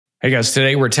Hey guys,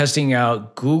 today we're testing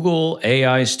out Google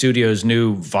AI Studio's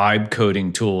new vibe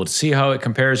coding tool to see how it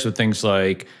compares with things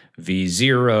like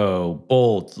V0,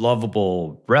 Bolt,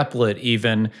 Loveable, Replit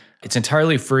even. It's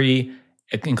entirely free,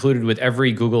 included with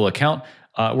every Google account.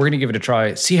 We're going to give it a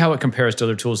try, see how it compares to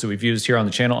other tools that we've used here on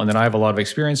the channel and that I have a lot of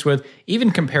experience with,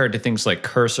 even compared to things like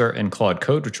Cursor and Claude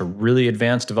Code, which are really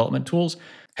advanced development tools.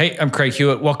 Hey, I'm Craig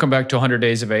Hewitt. Welcome back to 100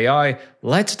 Days of AI.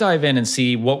 Let's dive in and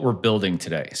see what we're building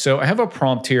today. So I have a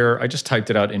prompt here. I just typed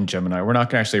it out in Gemini. We're not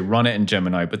going to actually run it in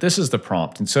Gemini, but this is the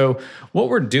prompt. And so what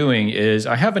we're doing is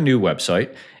I have a new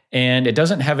website and it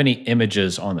doesn't have any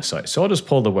images on the site. So I'll just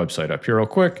pull the website up here real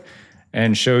quick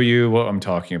and show you what I'm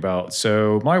talking about.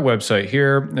 So my website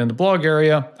here in the blog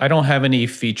area, I don't have any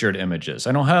featured images.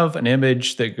 I don't have an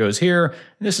image that goes here.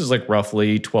 This is like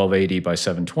roughly 1280 by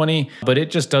 720, but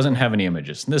it just doesn't have any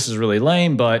images. And this is really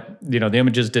lame, but the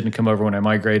images didn't come over when I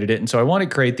migrated it. And so I want to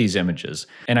create these images.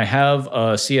 And I have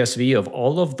a CSV of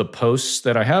all of the posts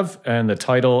that I have and the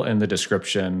title and the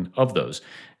description of those.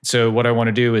 So what I want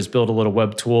to do is build a little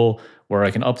web tool where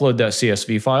I can upload that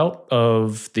CSV file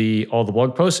of all the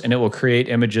blog posts, and it will create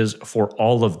images for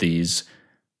all of these,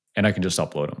 and I can just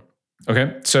upload them.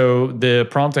 Okay, so the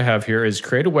prompt I have here is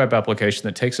create a web application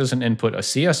that takes as an input a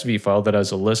CSV file that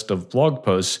has a list of blog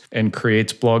posts and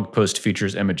creates blog post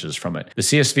features images from it. The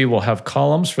CSV will have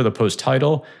columns for the post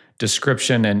title,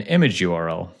 description, and image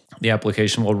URL. The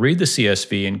application will read the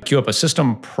CSV and queue up a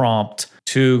system prompt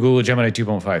to Google Gemini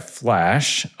 2.5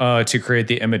 Flash to create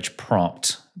the image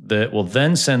prompt. That will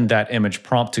then send that image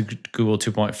prompt to Google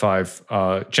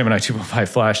 2.5, Gemini 2.5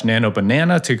 Flash Nano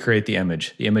Banana to create the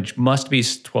image. The image must be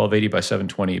 1280 by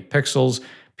 720 pixels,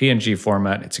 PNG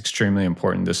format. It's extremely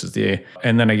important.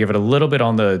 And then I give it a little bit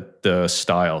on the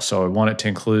style. So I want it to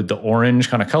include the orange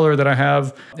kind of color that I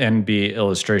have and be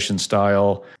illustration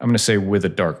style. I'm going to say with a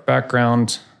dark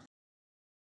background.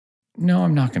 No,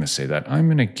 I'm not going to say that. I'm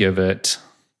going to give it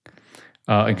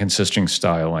a consistent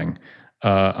styling.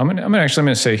 I'm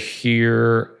gonna say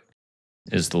here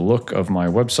is the look of my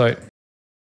website.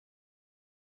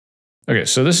 Okay,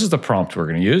 so this is the prompt we're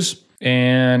gonna use.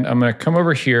 And I'm gonna come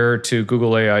over here to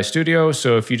Google AI Studio.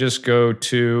 So if you just go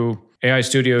to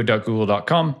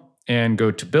aistudio.google.com and go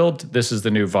to build, this is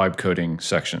the new vibe coding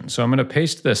section. So I'm gonna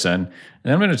paste this in, and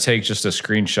then I'm gonna take just a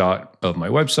screenshot of my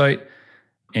website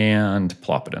and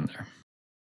plop it in there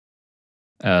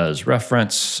as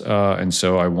reference, and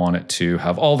so I want it to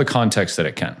have all the context that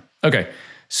it can. Okay,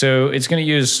 so it's going to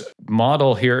use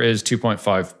model here is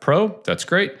 2.5 Pro. That's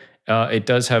great. It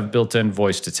does have built-in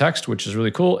voice to text, which is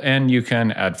really cool, and you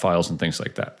can add files and things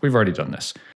like that. We've already done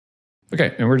this.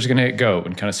 Okay, and we're just going to hit go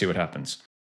and kind of see what happens.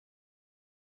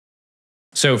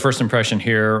 So first impression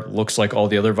here looks like all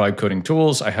the other vibe coding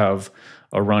tools. I have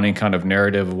a running kind of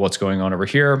narrative of what's going on over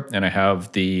here, and I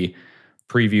have the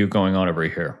preview going on over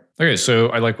here. Okay, so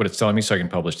I like what it's telling me, so I can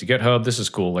publish to GitHub. This is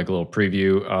cool, like a little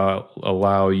preview.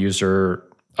 Allow user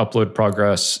upload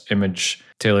progress, image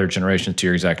tailor generation to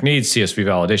your exact needs, CSV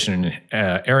validation,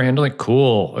 and error handling.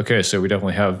 Cool. Okay, so we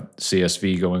definitely have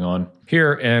CSV going on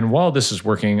here. And while this is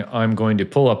working, I'm going to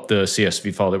pull up the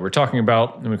CSV file that we're talking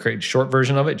about. I'm going to create a short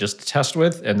version of it just to test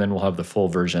with, and then we'll have the full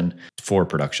version for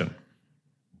production.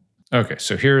 Okay,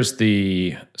 so here's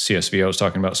the CSV I was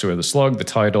talking about. So we have the slug, the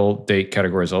title, date,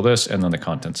 categories, all this, and then the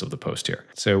contents of the post here.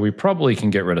 So we probably can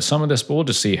get rid of some of this, but we'll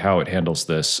just see how it handles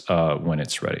this when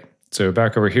it's ready. So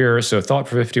back over here, so thought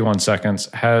for 51 seconds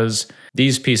has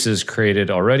these pieces created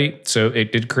already. So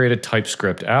it did create a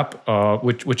TypeScript app,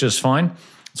 which is fine.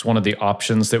 It's one of the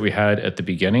options that we had at the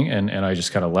beginning, and I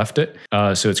just kind of left it.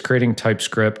 So it's creating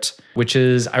TypeScript, which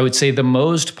is, I would say, the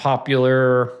most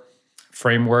popular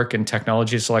framework and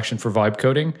technology selection for vibe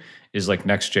coding is like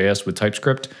Next.js with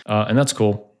TypeScript. And that's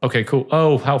cool. Okay, cool.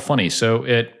 Oh, how funny. So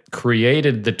it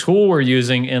created the tool we're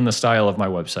using in the style of my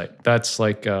website. That's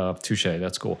like touche.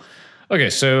 That's cool.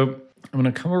 Okay, so I'm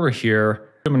going to come over here.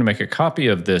 I'm going to make a copy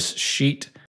of this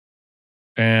sheet.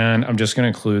 And I'm just going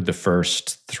to include the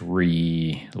first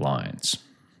 3 lines.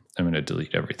 I'm going to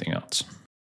delete everything else.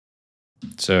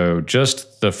 So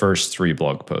just the first 3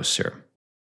 blog posts here.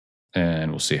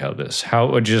 And we'll see how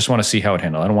I just want to see how it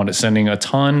handles. I don't want it sending a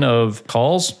ton of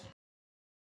calls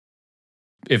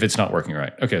if it's not working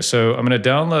right. Okay, so I'm going to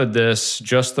download this,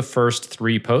 just the first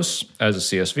 3 posts as a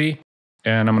CSV,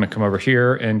 and I'm going to come over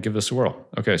here and give this a whirl.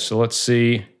 Okay, so let's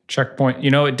see, checkpoint.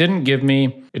 It didn't give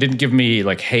me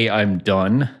like, hey, I'm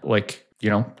done. Like,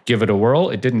 give it a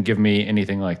whirl. It didn't give me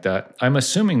anything like that. I'm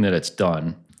assuming that it's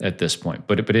done at this point,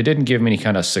 but it didn't give me any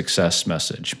kind of success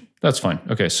message. That's fine.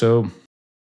 Okay, so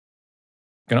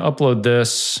going to upload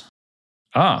this.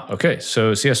 Okay.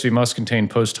 So CSV must contain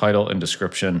post title and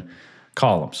description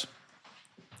columns.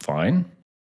 Fine.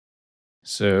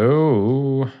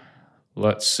 So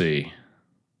let's see.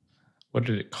 What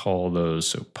did it call those?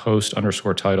 So post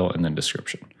underscore title and then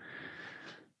description.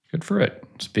 Good for it.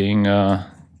 It's being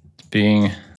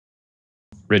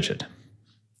rigid.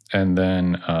 And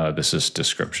then this is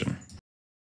description.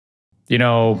 You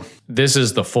know, this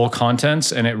is the full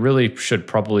contents, and it really should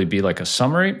probably be like a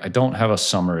summary. I don't have a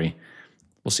summary.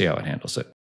 We'll see how it handles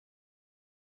it.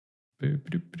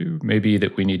 Maybe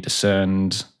that we need to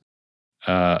send.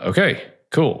 Okay,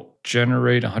 cool.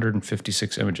 Generate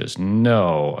 156 images.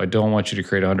 No, I don't want you to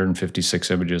create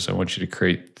 156 images. I want you to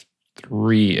create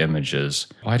 3 images.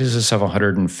 Why does this have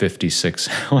 156?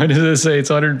 Why does it say it's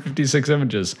 156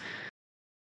 images?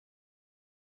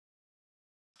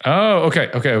 Oh,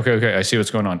 okay. I see what's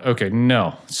going on. Okay,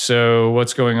 no. So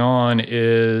what's going on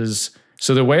is,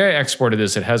 so the way I exported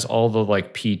this, it has all the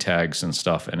like P tags and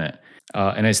stuff in it.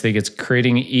 And I think it's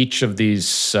creating each of these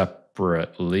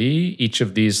separately, each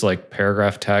of these like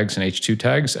paragraph tags and H2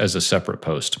 tags as a separate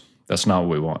post. That's not what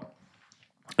we want.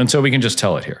 And so we can just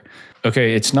tell it here.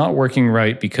 Okay, it's not working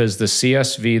right because the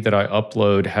CSV that I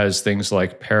upload has things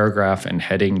like paragraph and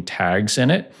heading tags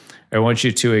in it. I want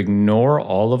you to ignore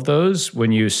all of those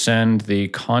when you send the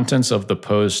contents of the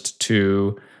post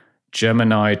to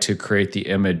Gemini to create the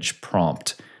image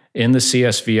prompt. In the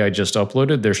CSV I just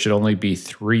uploaded, there should only be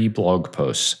 3 blog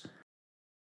posts.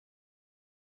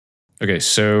 Okay,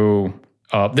 so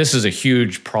this is a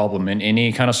huge problem in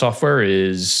any kind of software,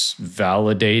 is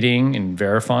validating and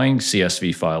verifying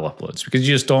CSV file uploads, because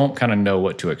you just don't kind of know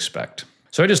what to expect.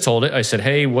 So I just told it, I said,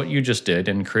 hey, what you just did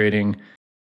in creating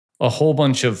a whole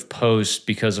bunch of posts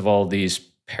because of all these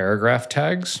paragraph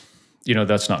tags, you know,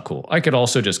 that's not cool. I could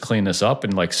also just clean this up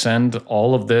and like send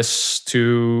all of this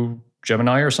to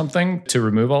Gemini or something to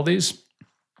remove all these.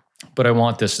 But I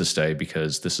want this to stay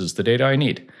because this is the data I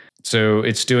need. So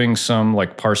it's doing some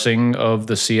like parsing of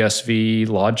the CSV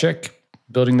logic,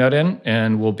 building that in,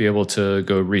 and we'll be able to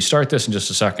go restart this in just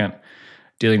a second.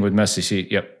 Dealing with messy C,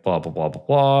 yep, blah, blah, blah, blah,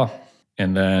 blah.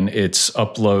 And then it's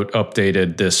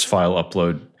updated this file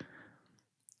upload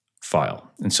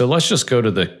file. And so let's just go to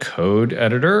the code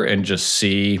editor and just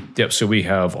see, yep, so we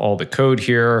have all the code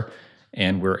here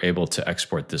and we're able to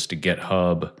export this to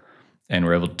GitHub and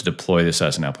we're able to deploy this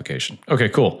as an application. Okay,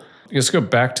 cool. Let's go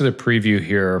back to the preview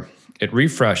here. It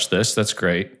refreshed this, that's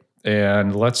great.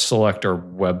 And let's select our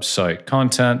website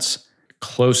contents,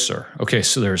 closer. Okay,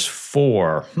 so there's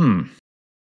 4.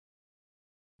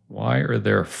 Why are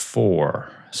there 4?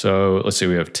 So let's see,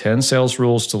 we have 10 sales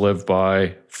rules to live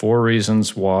by, 4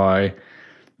 reasons why,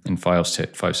 and 5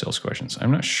 sales questions.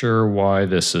 I'm not sure why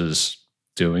this is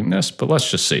doing this, but let's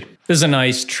just see. This is a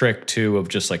nice trick too of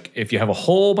just like, if you have a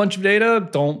whole bunch of data,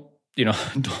 don't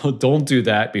do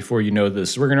that before you know this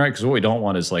is working right, because what we don't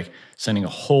want is like sending a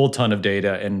whole ton of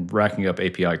data and racking up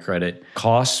API credit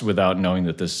costs without knowing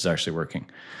that this is actually working.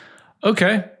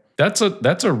 Okay. That's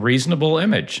a reasonable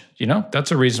image, that's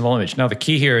a reasonable image. Now, the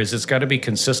key here is it's got to be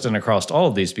consistent across all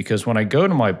of these, because when I go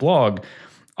to my blog,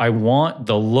 I want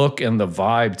the look and the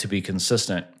vibe to be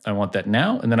consistent. I want that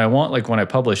now. And then I want, like, when I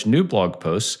publish new blog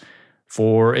posts,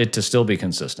 for it to still be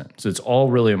consistent. So it's all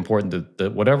really important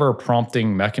that whatever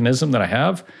prompting mechanism that I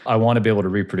have, I want to be able to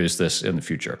reproduce this in the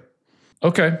future.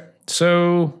 Okay.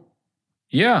 So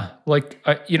yeah, like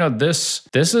this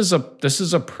is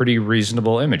a pretty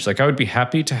reasonable image. Like, I would be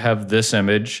happy to have this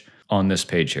image on this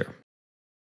page here.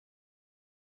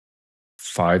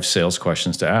 5 sales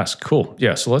questions to ask. Cool.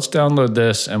 Yeah, so let's download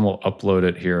this and we'll upload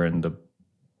it here in the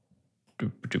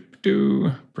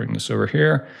bring this over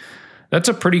here. That's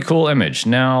a pretty cool image.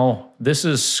 Now, this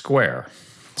is square.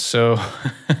 So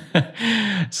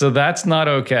so that's not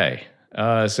okay.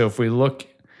 So if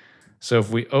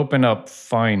we open up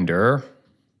Finder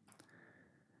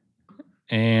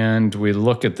and we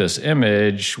look at this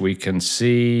image, we can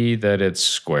see that it's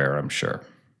square, I'm sure.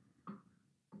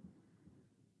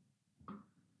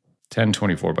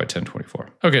 1024 by 1024.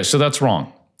 Okay, so that's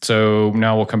wrong. So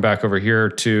now we'll come back over here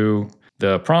to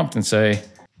the prompt and say,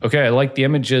 okay, I like the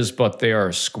images, but they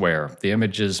are square. The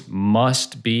images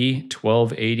must be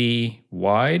 1280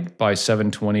 wide by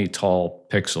 720 tall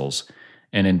pixels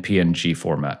and in PNG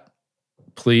format.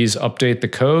 Please update the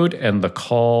code and the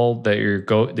call that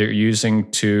you're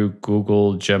using to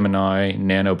Google Gemini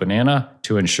Nano Banana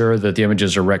to ensure that the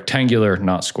images are rectangular,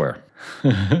 not square. To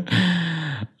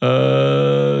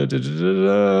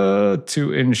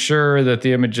ensure that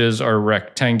the images are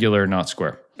rectangular, not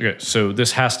square. Okay, so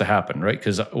this has to happen, right?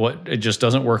 Because it just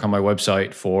doesn't work on my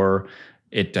website for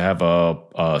it to have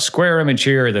a square image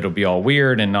here that'll be all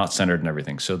weird and not centered and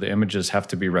everything. So the images have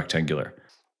to be rectangular.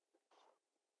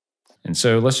 And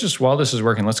so let's just, while this is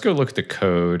working, let's go look at the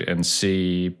code and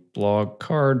see blog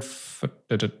card.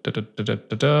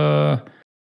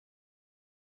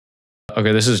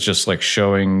 Okay, this is just like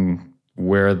showing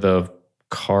where the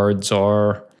cards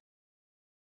are.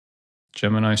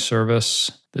 Gemini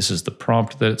service. This is the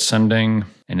prompt that it's sending,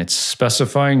 and it's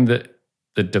specifying the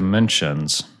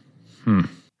dimensions.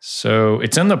 So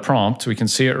it's in the prompt. We can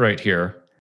see it right here.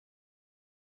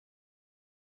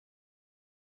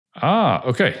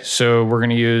 Okay. So we're going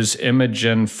to use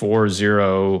Imagen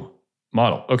 4.0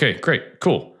 model. Okay, great,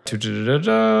 cool.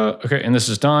 Okay, and this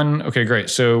is done. Okay, great.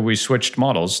 So we switched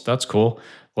models. That's cool.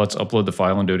 Let's upload the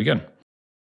file and do it again.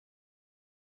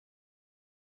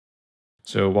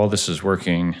 So while this is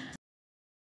working,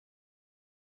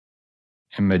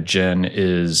 Imagen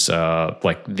is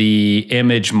like the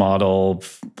image model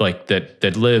like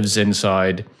that lives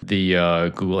inside the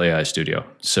Google AI Studio.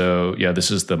 So yeah, this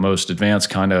is the most advanced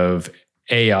kind of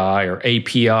AI or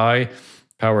API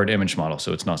powered image model.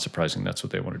 So it's not surprising that's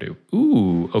what they want to do.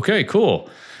 Ooh, okay, cool.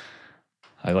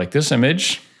 I like this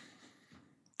image.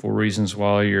 4 reasons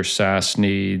why your SaaS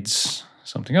needs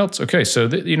something else. Okay, so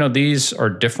these are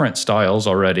different styles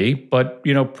already, but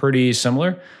pretty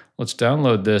similar. Let's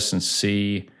download this and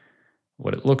see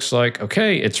what it looks like.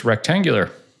 Okay, it's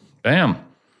rectangular. Bam.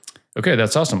 Okay,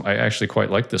 that's awesome. I actually quite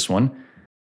like this one.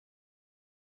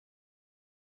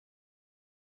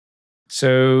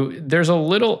 So there's a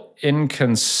little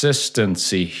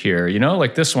inconsistency here.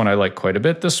 Like this one I like quite a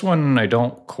bit. This one I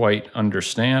don't quite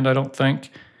understand, I don't think.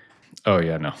 Oh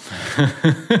yeah, no.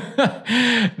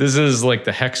 This is like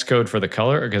the hex code for the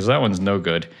color because that one's no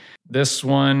good. This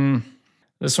one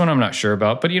I'm not sure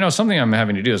about, but something I'm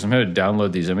having to do is I'm going to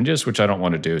download these images, which I don't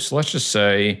want to do. So let's just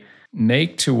say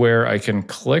make to where I can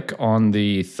click on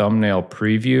the thumbnail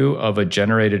preview of a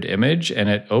generated image and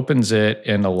it opens it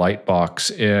in a lightbox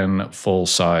in full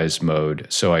size mode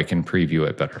so I can preview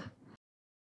it better.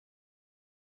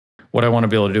 What I want to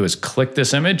be able to do is click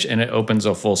this image and it opens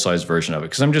a full size version of it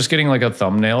because I'm just getting like a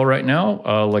thumbnail right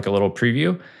now, like a little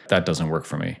preview. That doesn't work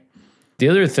for me. The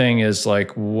other thing is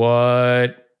like,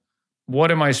 what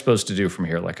am I supposed to do from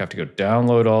here? Like I have to go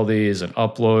download all these and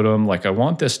upload them. Like I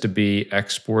want this to be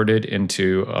exported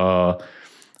into a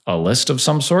list of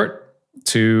some sort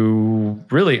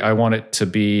I want it to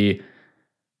be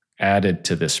added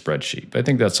to this spreadsheet. I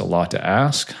think that's a lot to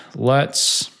ask.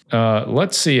 Let's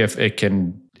see if it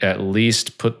can at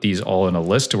least put these all in a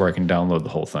list to where I can download the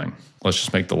whole thing. Let's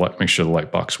just make sure the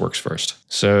lightbox works first.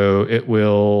 So it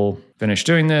will finish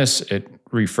doing this. It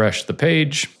refreshed the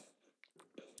page.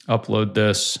 Upload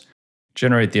this,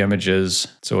 generate the images.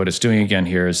 So what it's doing again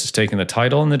here is it's taking the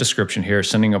title and the description here,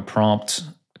 sending a prompt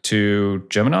to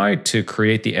Gemini to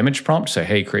create the image prompt, say,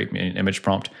 hey, create me an image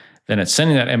prompt. Then it's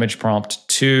sending that image prompt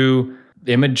to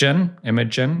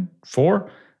Imagen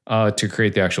 4 to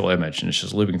create the actual image. And it's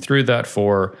just looping through that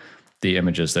for the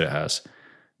images that it has.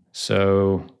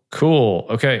 So cool.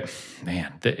 Okay,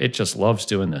 man, it just loves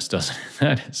doing this, doesn't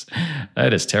it?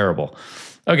 That is terrible.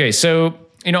 Okay, so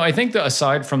I think that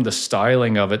aside from the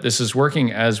styling of it, this is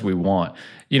working as we want.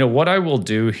 What I will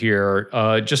do here,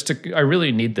 I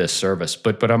really need this service,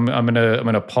 but I'm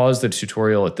gonna pause the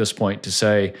tutorial at this point to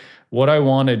say what I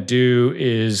want to do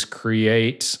is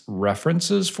create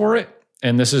references for it.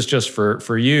 And this is just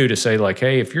for you to say like,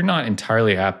 hey, if you're not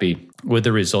entirely happy with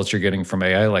the results you're getting from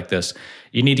AI like this,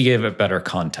 you need to give it better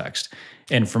context.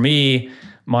 And for me,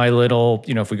 my little,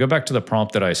 if we go back to the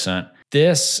prompt that I sent,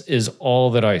 this is all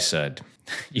that I said.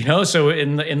 So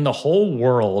in the whole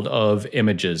world of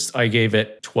images, I gave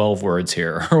it 12 words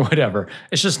here or whatever.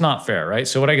 It's just not fair, right?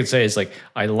 So what I could say is like,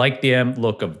 I like the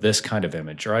look of this kind of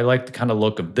image, or I like the kind of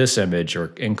look of this image, or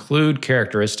include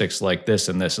characteristics like this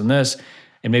and this and this.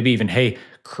 And maybe even, hey,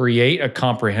 create a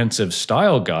comprehensive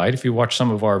style guide. If you watch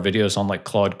some of our videos on like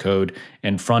Claude Code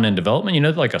and front-end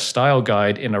development, like a style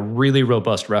guide in a really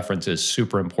robust reference is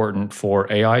super important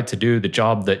for AI to do the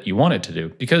job that you want it to do.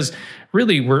 Because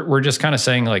really, we're just kind of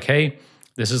saying like, hey,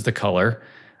 this is the color.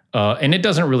 And it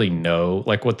doesn't really know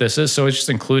like what this is. So it's just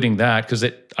including that because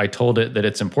I told it that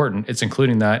it's important. It's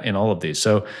including that in all of these.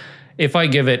 So if I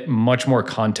give it much more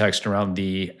context around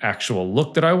the actual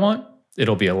look that I want,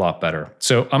 it'll be a lot better.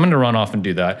 So I'm going to run off and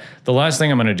do that. The last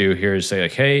thing I'm going to do here is say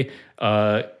like, hey,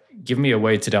 give me a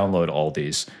way to download all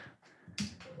these.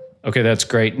 Okay, that's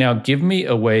great. Now give me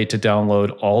a way to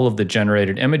download all of the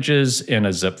generated images in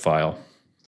a zip file.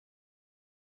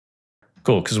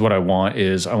 Cool, because what I want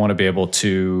is I want to be able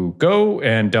to go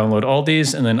and download all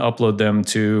these and then upload them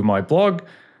to my blog.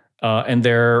 And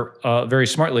they're very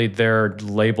smartly, they're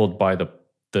labeled by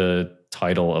the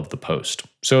title of the post.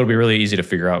 So it'll be really easy to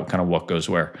figure out kind of what goes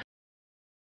where.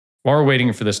 While we're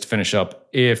waiting for this to finish up,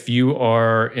 if you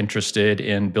are interested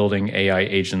in building AI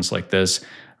agents like this,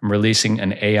 I'm releasing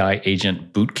an AI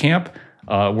agent bootcamp.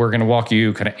 We're going to walk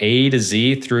you kind of A to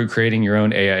Z through creating your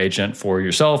own AI agent for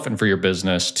yourself and for your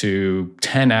business to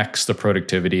 10x the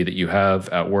productivity that you have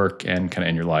at work and kind of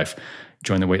in your life.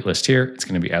 Join the waitlist here. It's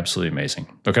going to be absolutely amazing.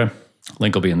 Okay.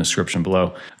 Link will be in the description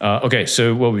below. Okay,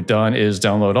 so what we've done is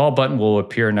download all button will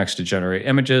appear next to generate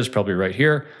images, probably right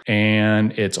here.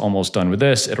 And it's almost done with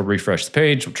this. It'll refresh the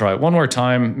page. We'll try it one more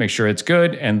time, make sure it's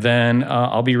good. And then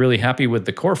I'll be really happy with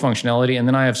the core functionality. And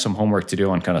then I have some homework to do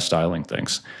on kind of styling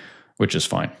things, which is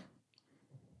fine.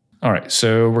 All right,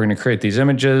 so we're going to create these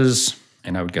images.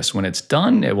 And I would guess when it's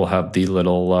done, it will have the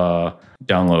little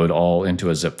download all into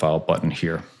a zip file button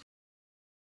here.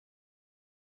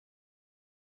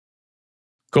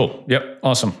 Cool. Yep.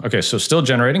 Awesome. Okay. So still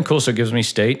generating. Cool. So it gives me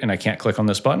state and I can't click on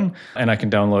this button and I can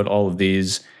download all of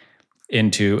these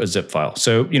into a zip file.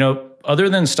 So, other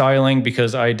than styling,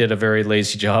 because I did a very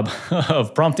lazy job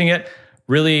of prompting it,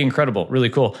 really incredible, really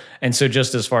cool. And so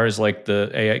just as far as like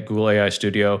the Google AI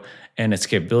Studio and its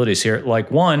capabilities here, I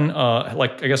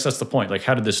guess that's the point. Like,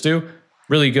 how did this do?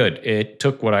 Really good. It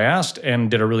took what I asked and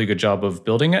did a really good job of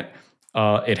building it.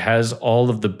 It has all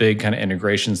of the big kind of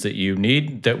integrations that you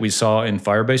need that we saw in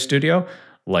Firebase Studio,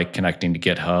 like connecting to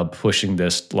GitHub, pushing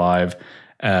this live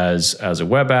as a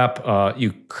web app.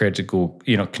 You create a Google,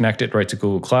 connect it right to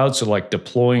Google Cloud. So like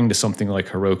deploying to something like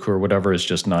Heroku or whatever is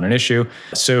just not an issue.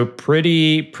 So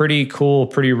pretty cool,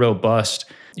 pretty robust.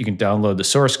 You can download the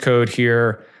source code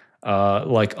here.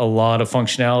 Like a lot of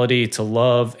functionality to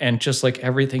love, and just like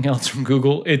everything else from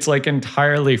Google, it's like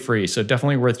entirely free. So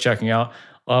definitely worth checking out.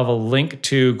 I'll have a link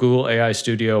to Google AI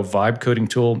Studio vibe coding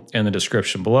tool in the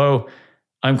description below.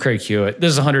 I'm Craig Hewitt.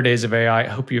 This is 100 Days of AI. I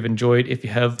hope you've enjoyed. If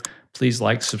you have, please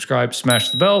like, subscribe,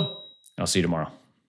 smash the bell. I'll see you tomorrow.